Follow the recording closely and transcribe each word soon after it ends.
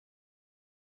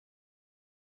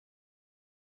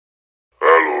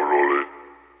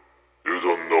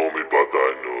don't know me, but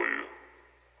I know you.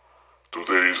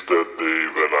 Today is that day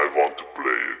when I want to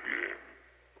play again.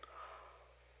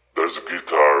 There's a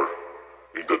guitar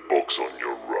in that box on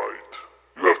your right.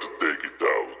 You have to take it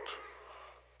out.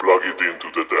 Plug it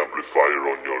into that amplifier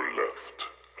on your left.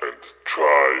 And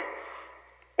try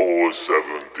all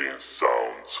 17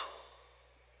 sounds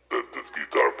that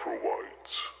guitar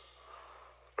provides.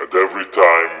 And every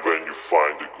time when you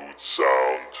find a good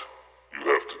sound, you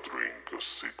have to drink a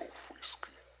sip of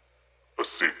whiskey. A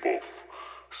sip of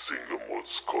single malt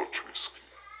Scotch whiskey.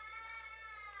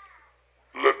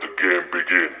 Let the game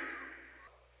begin.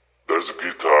 There's a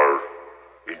guitar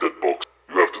in that box.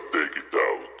 You have to take it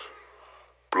out.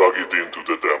 Plug it into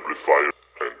that amplifier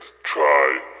and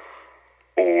try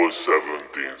all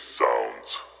 17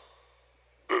 sounds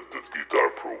that guitar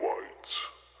provides.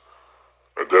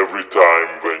 And every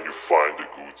time when you find a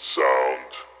good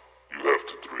sound, you have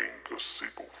to drink a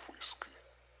sip of whiskey.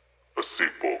 A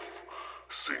sip of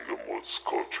single malt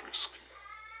Scotch whiskey.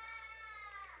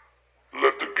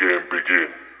 Let the game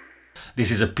begin.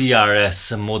 This is a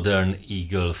PRS Modern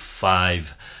Eagle V,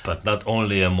 but not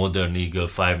only a Modern Eagle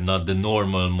V, not the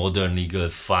normal Modern Eagle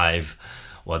V,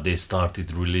 what they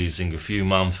started releasing a few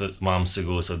months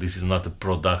ago. So this is not a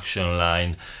production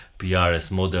line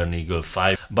PRS Modern Eagle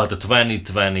V, but a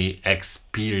 2020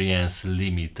 Experience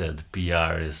Limited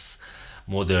PRS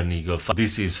Modern Eagle V.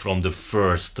 This is from the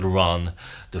first run,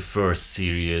 the first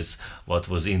series, what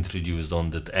was introduced on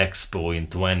that expo in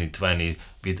 2020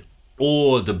 with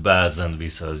all the bells and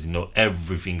whistles, you know,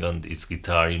 everything on this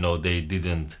guitar. You know, they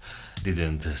didn't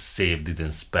save,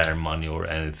 didn't spare money or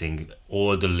anything.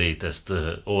 All the latest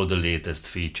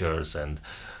features and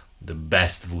the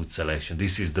best wood selection.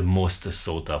 This is the most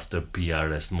sought after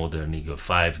PRS Modern Eagle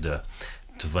V, the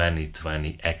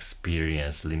 2020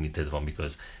 Experience Limited one,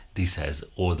 because this has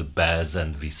all the bells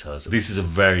and whistles. This is a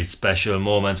very special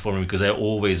moment for me because I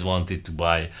always wanted to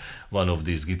buy one of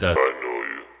these guitars.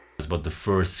 But the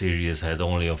first series had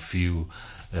only a few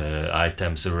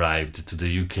items arrived to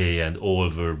the UK and all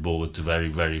were bought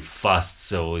very fast,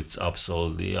 so it's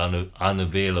absolutely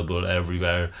unavailable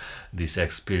everywhere, this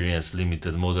Experience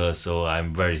Limited model. So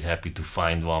I'm very happy to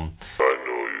find one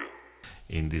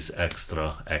in this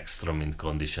extra mint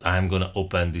condition. I'm gonna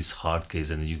open this hard case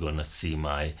and you're gonna see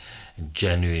my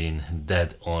genuine,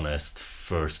 dead honest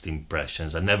first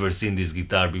impressions. I've never seen this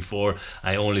guitar before.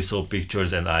 I only saw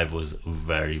pictures and I was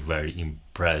very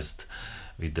impressed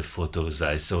with the photos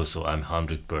I saw. So I'm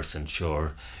 100%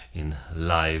 sure in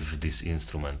live this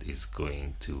instrument is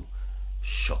going to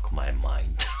shock my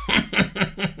mind. I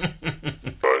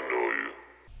know you.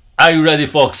 Are you ready,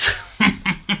 folks?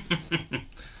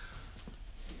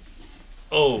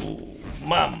 Oh,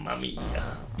 mamma mia,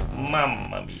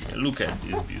 look at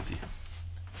this beauty.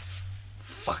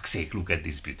 Fuck's sake, look at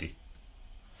this beauty.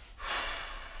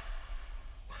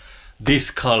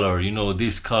 This color, you know,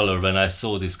 this color, when I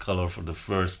saw this color for the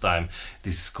first time,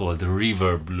 this is called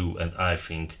River Blue, and I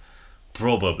think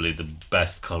probably the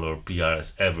best color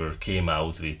PRS ever came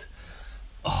out with.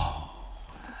 Oh,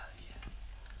 hell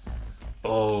yeah.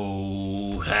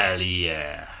 Oh, hell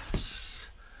yes.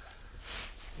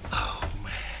 Oh,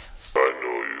 man. I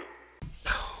know you.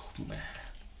 Oh, man.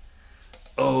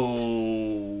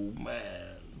 Oh,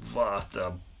 man. What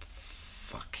a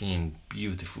fucking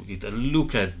beautiful guitar.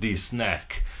 Look at this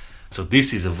neck. So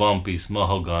this is a one-piece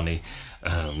mahogany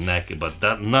neck, but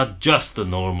that not just a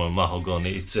normal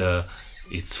mahogany.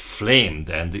 It's flamed,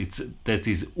 and that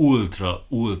is ultra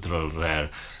rare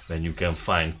when you can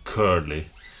find curly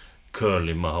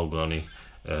mahogany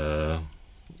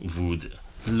wood.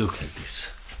 Look at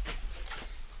this.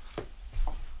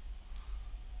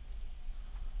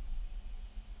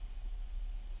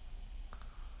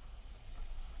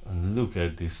 And look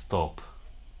at this top.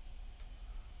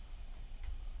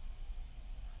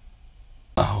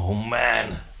 Oh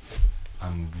man,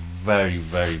 I'm very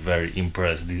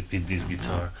impressed with this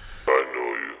guitar. I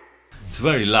know you. It's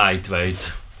very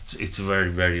lightweight. It's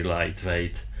very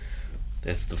lightweight.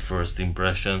 That's the first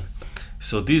impression.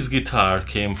 So this guitar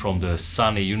came from the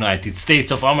sunny United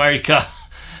States of America.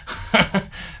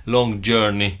 Long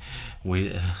journey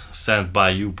we sent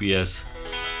by UPS.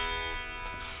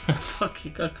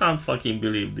 I can't fucking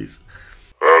believe this.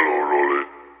 Hello, Rolly.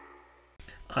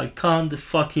 I can't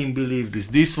fucking believe this.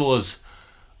 This was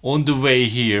on the way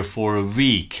here for a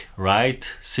week, right?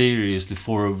 Seriously,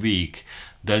 for a week.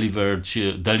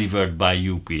 Delivered by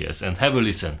UPS. And have a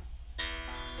listen.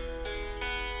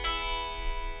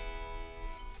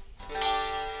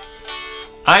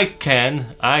 I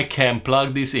can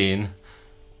plug this in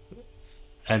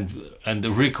and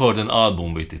record an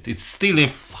album with it. It's still in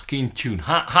fucking tune.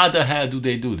 How the hell do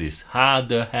they do this? How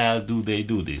the hell do they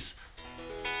do this?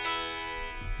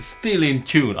 It's still in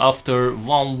tune after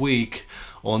 1 week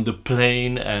on the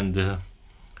plane, and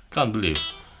can't believe.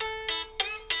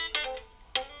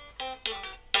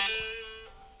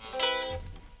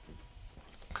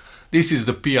 This is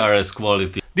the PRS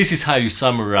quality. This is how you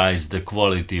summarize the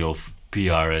quality of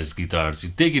PRS guitars. You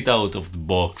take it out of the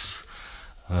box,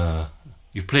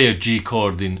 you play a G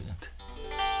chord in it,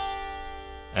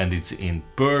 and it's in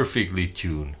perfectly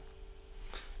tuned.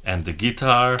 And the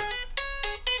guitar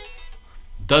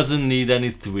doesn't need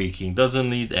any tweaking, doesn't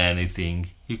need anything.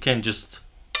 You can just...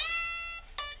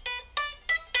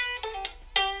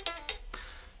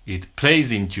 It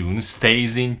plays in tune,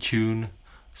 stays in tune,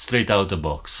 straight out the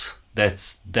box.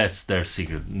 That's their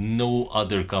secret. No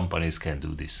other companies can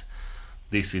do this.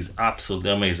 This is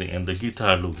absolutely amazing, and the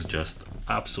guitar looks just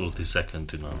absolutely second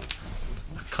to none.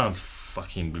 I can't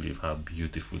fucking believe how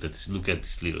beautiful that is. Look at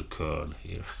this little curl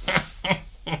here.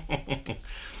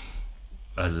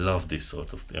 I love this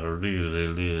sort of thing. I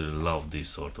really love these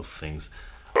sort of things.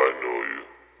 I know you.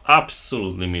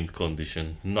 Absolutely mint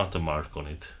condition, not a mark on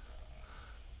it.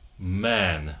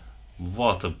 Man,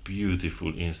 what a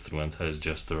beautiful instrument has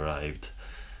just arrived.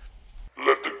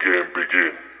 Let the game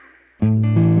begin.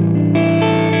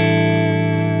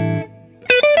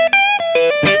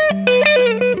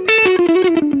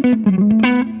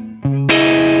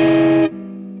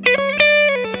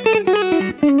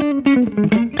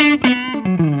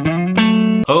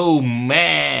 Oh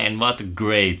man, what a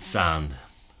great sound.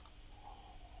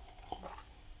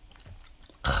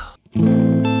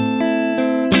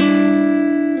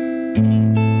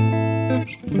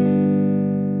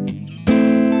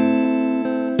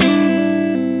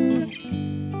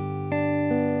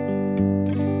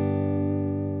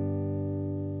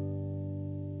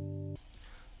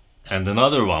 And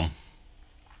another one.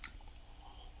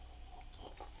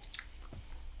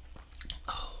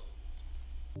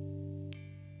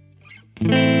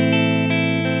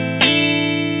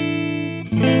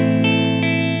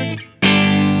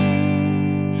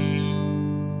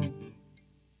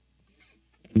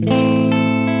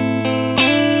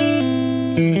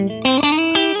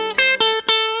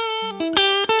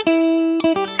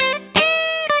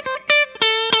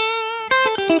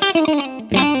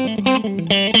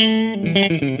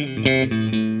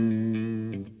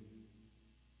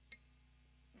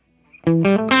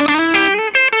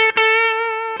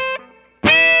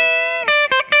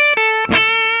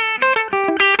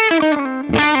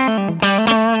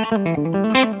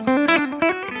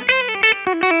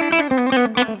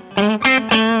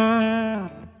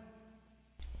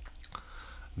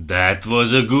 That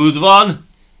was a good one.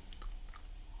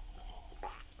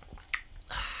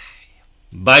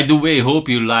 By the way, hope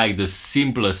you like the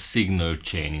simplest signal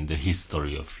chain in the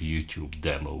history of YouTube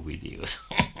demo videos.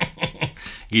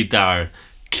 Guitar,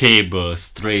 cable,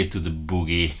 straight to the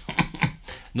boogie.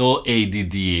 No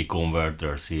ADDA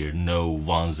converters here, no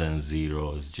ones and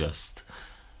zeros, just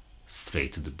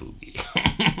straight to the boogie.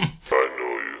 I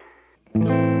know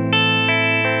you.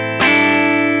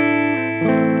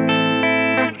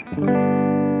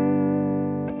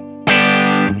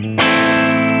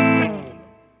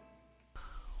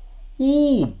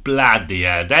 Ooh, bloody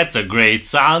hell, that's a great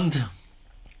sound.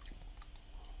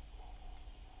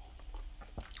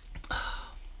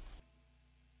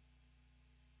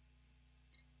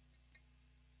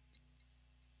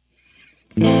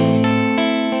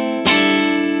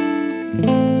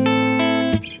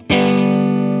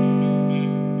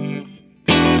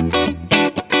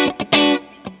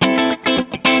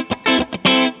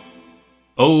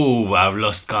 Oh, I've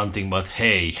lost counting, but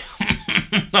hey,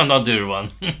 another one.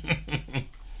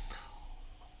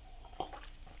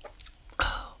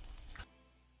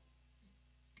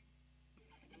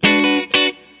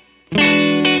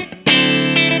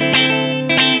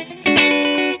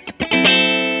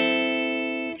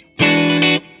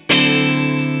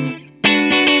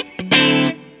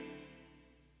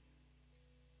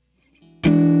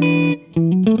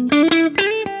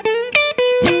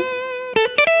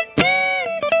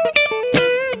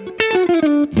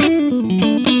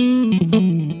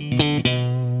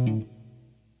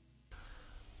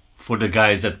 For the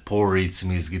guys at Paul Reed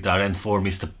Smith's guitar, and for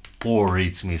Mr. Paul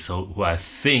Reed Smith, who I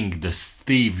think the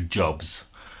Steve Jobs,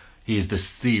 he is the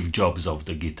Steve Jobs of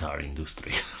the guitar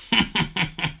industry.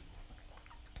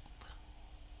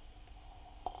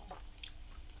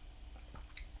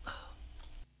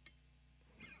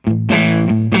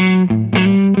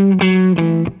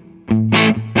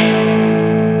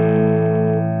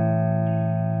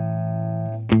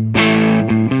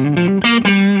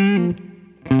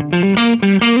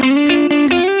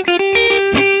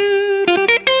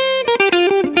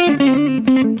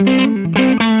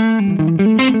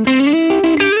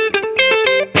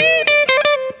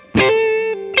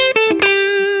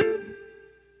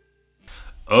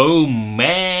 Oh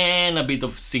man, a bit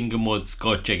of single malt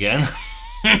scotch again.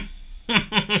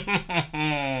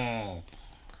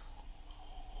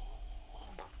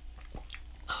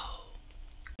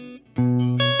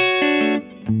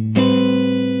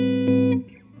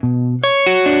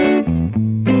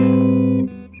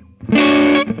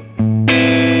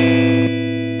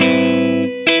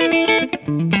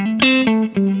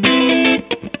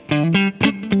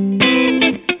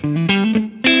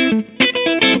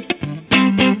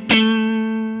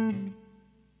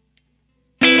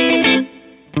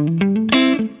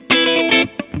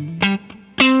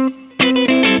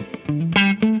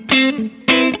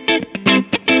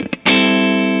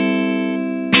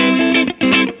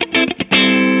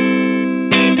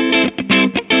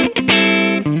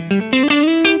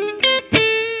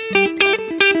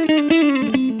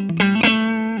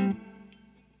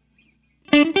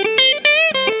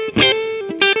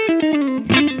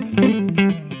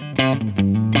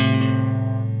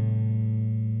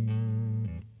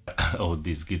 Oh,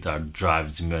 this guitar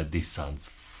drives me mad. This sounds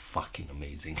fucking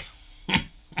amazing.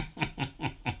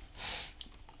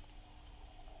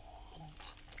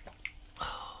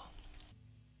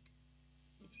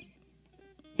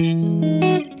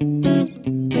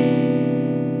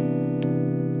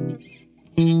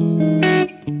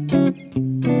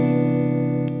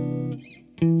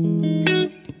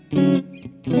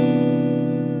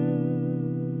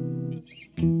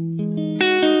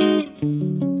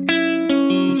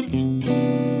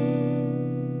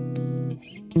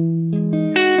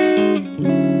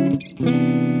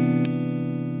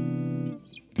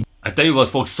 I tell you what,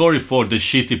 folks, sorry for the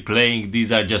shitty playing.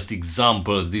 These are just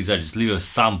examples. These are just little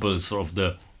samples of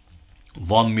the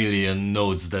 1 million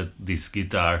notes that this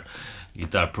guitar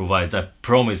provides. I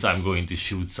promise I'm going to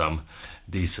shoot some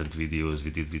decent videos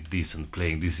with it, with decent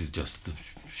playing. This is just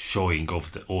showing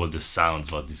off all the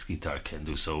sounds what this guitar can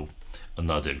do. So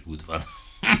another good one.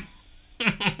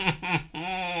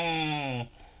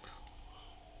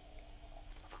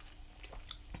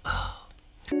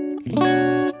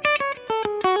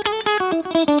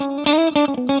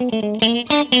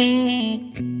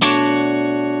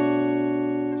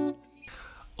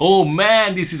 Oh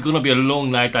man, this is gonna be a long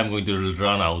night. I'm going to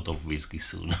run out of whiskey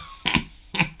soon.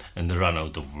 And run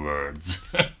out of words.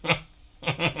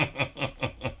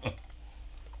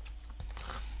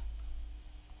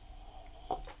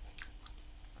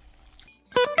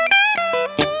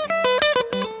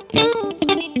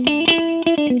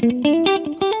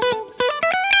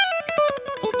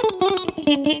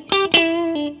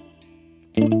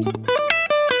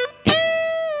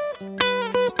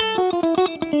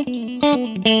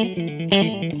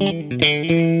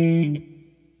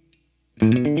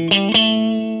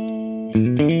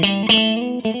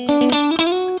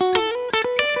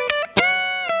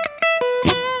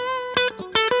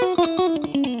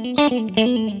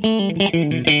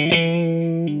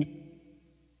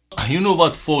 You know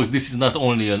what, folks, this is not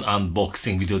only an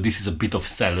unboxing video, this is a bit of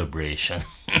celebration.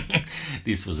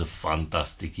 This was a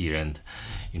fantastic year, and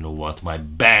you know what, my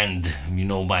band,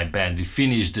 we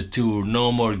finished the tour.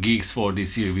 No more gigs for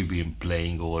this year. We've been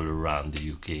playing all around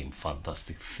the UK in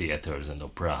fantastic theaters and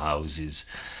opera houses,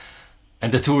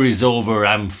 and the tour is over.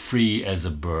 I'm free as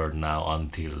a bird now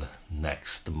until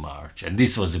next March, and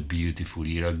this was a beautiful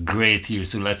year, a great year,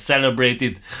 so let's celebrate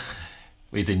it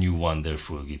with a new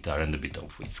wonderful guitar and a bit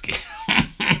of whiskey.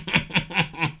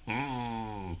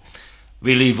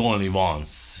 We live only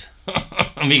once.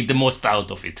 Make the most out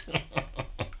of it.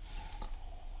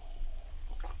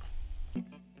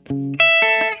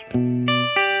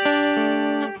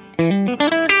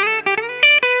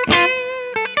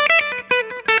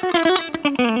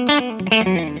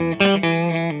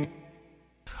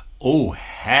 Oh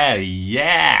hell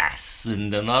yes!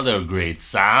 And another great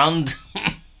sound.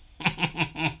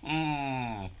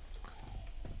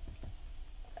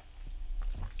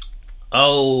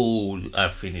 Oh, I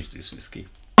finished this whiskey.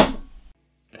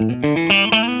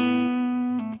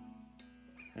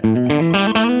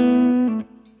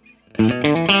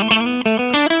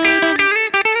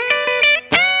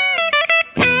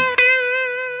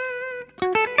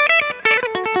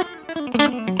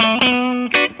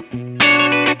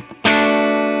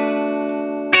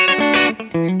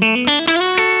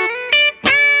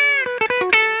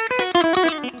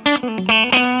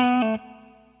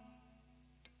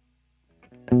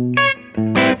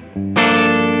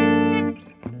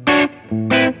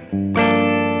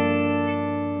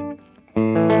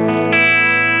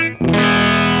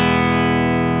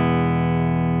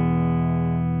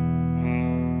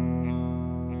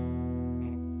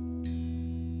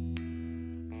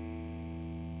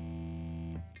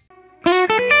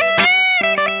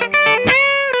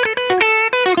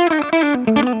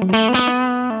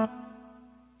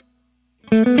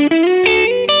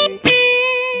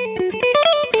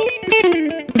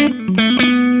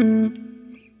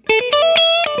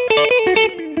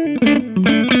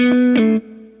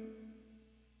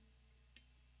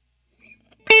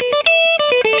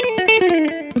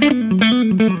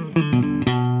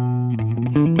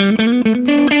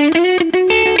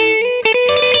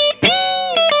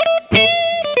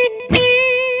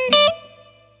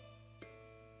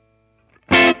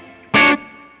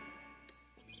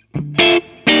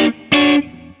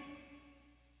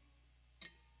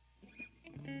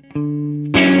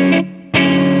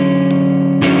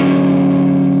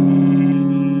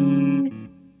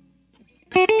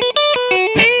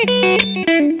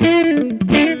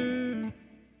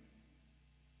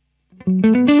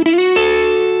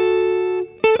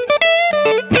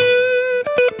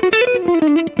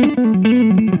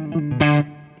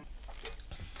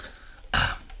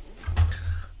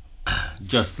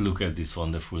 just look at this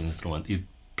wonderful instrument. It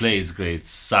plays great,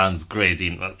 sounds great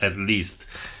in at least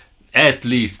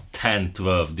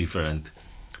 10-12 different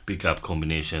pickup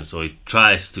combinations. So it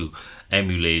tries to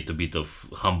emulate a bit of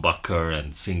humbucker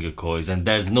and single coils, and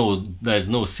there's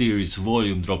no serious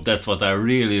volume drop. That's what I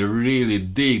really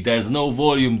dig. There's no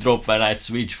volume drop when I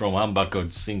switch from humbucker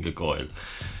to single coil,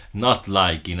 not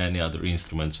like in any other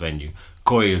instruments when you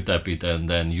coil tap it and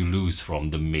then you lose from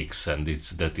the mix, and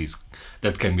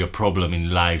that can be a problem in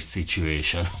live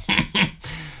situation.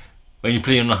 When you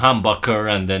play on a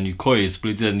humbucker and then you coil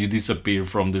split and you disappear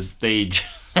from the stage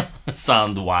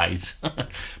sound wise.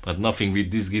 But nothing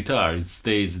with this guitar. It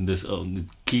stays in this, it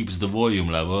keeps the volume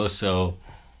level, so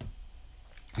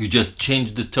you just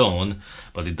change the tone,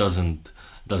 but it doesn't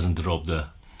drop the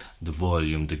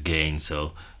volume, the gain.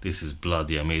 So this is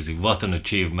bloody amazing. What an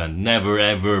achievement, never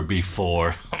ever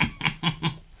before.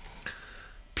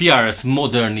 PRS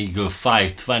Modern Eagle V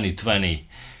 2020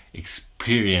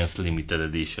 Experience Limited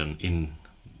Edition in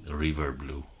River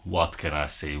Blue. What can I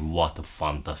say? What a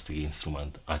fantastic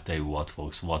instrument. I tell you what,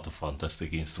 folks, what a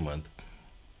fantastic instrument.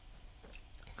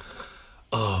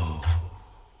 Oh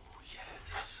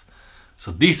yes.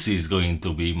 So this is going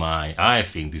to be my, I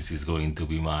think this is going to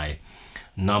be my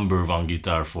 #1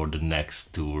 guitar for the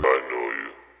next tour. I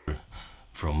know you.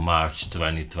 From March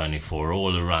 2024,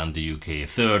 all around the UK.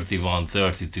 31,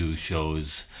 32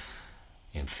 shows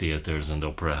in theaters and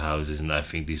opera houses, and I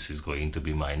think this is going to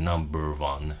be my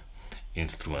 #1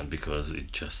 instrument because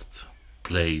it just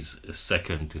plays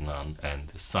second to none and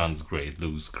sounds great,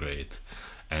 looks great,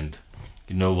 and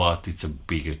you know what? It's a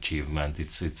big achievement.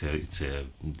 It's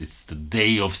the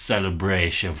day of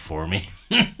celebration for me.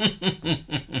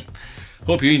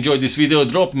 Hope you enjoyed this video.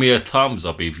 Drop me a thumbs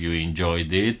up if you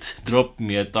enjoyed it. Drop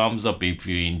me a thumbs up if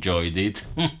you enjoyed it.